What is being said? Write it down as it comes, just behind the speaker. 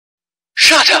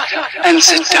Shut up and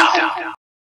sit down.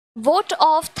 Vote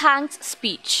of thanks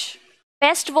speech.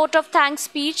 Best vote of thanks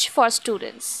speech for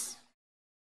students.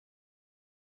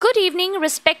 Good evening,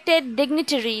 respected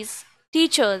dignitaries,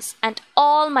 teachers, and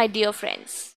all my dear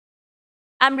friends.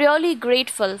 I'm really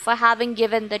grateful for having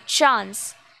given the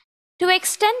chance to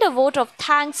extend a vote of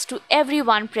thanks to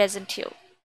everyone present here.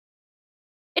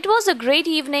 It was a great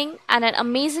evening and an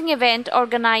amazing event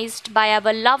organized by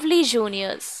our lovely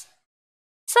juniors.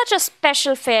 Such a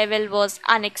special farewell was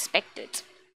unexpected.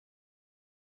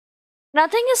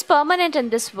 Nothing is permanent in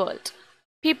this world.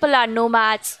 People are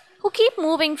nomads who keep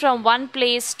moving from one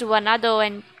place to another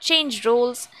and change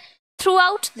roles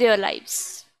throughout their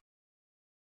lives.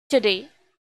 Today,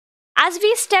 as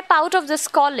we step out of this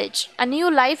college, a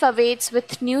new life awaits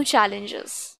with new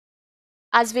challenges.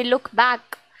 As we look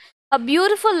back, a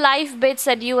beautiful life bids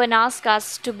adieu and asks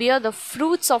us to bear the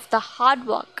fruits of the hard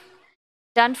work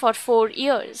done for 4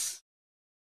 years.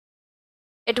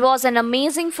 It was an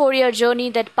amazing 4-year journey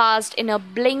that passed in a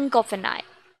blink of an eye.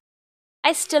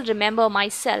 I still remember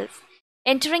myself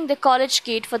entering the college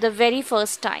gate for the very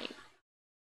first time.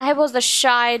 I was the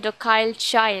shy, docile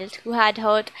child who had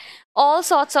heard all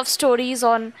sorts of stories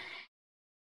on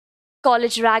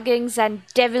college raggings and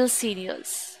devil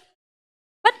seniors.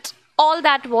 But all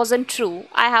that wasn't true.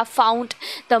 I have found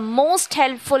the most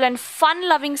helpful and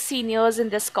fun-loving seniors in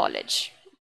this college.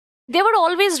 They were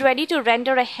always ready to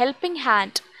render a helping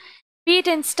hand, be it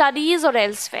in studies or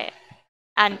elsewhere.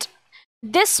 And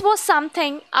this was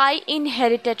something I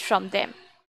inherited from them.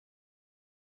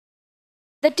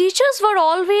 The teachers were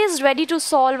always ready to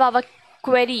solve our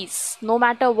queries, no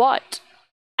matter what.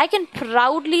 I can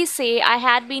proudly say I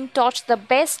had been taught the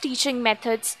best teaching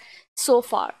methods so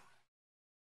far.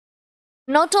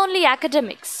 Not only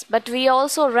academics, but we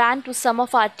also ran to some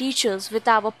of our teachers with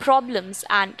our problems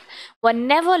and were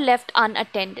never left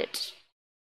unattended.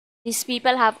 These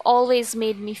people have always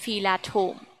made me feel at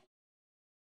home.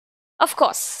 Of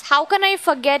course, how can I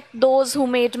forget those who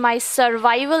made my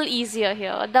survival easier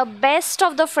here? The best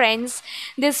of the friends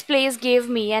this place gave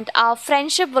me, and our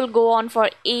friendship will go on for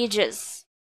ages.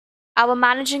 Our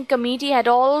managing committee had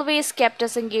always kept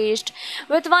us engaged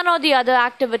with one or the other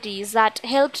activities that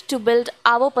helped to build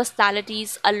our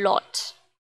personalities a lot.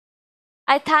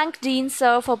 I thank Dean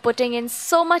Sir for putting in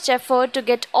so much effort to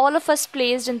get all of us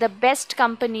placed in the best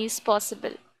companies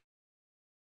possible.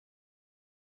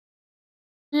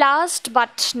 Last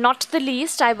but not the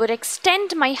least, I would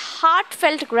extend my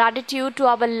heartfelt gratitude to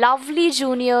our lovely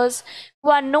juniors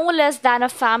who are no less than a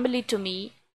family to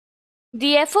me.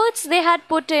 The efforts they had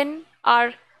put in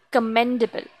are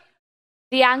commendable.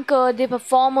 The anchor, the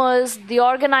performers, the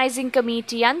organizing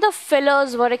committee, and the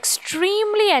fillers were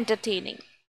extremely entertaining.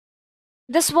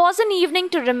 This was an evening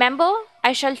to remember.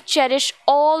 I shall cherish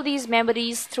all these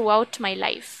memories throughout my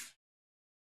life.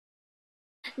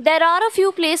 There are a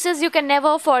few places you can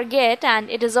never forget, and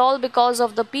it is all because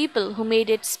of the people who made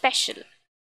it special.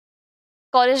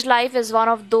 College life is one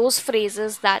of those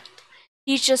phrases that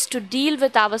teach us to deal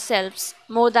with ourselves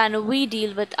more than we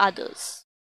deal with others.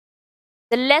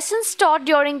 The lessons taught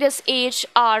during this age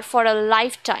are for a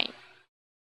lifetime.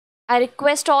 I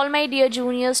request all my dear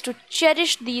juniors to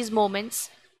cherish these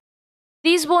moments.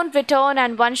 These won't return,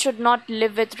 and one should not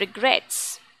live with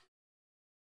regrets.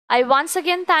 I once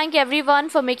again thank everyone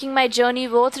for making my journey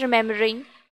worth remembering.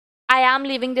 I am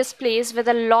leaving this place with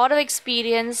a lot of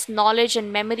experience, knowledge,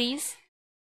 and memories.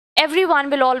 Everyone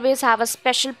will always have a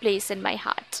special place in my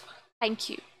heart. Thank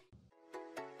you.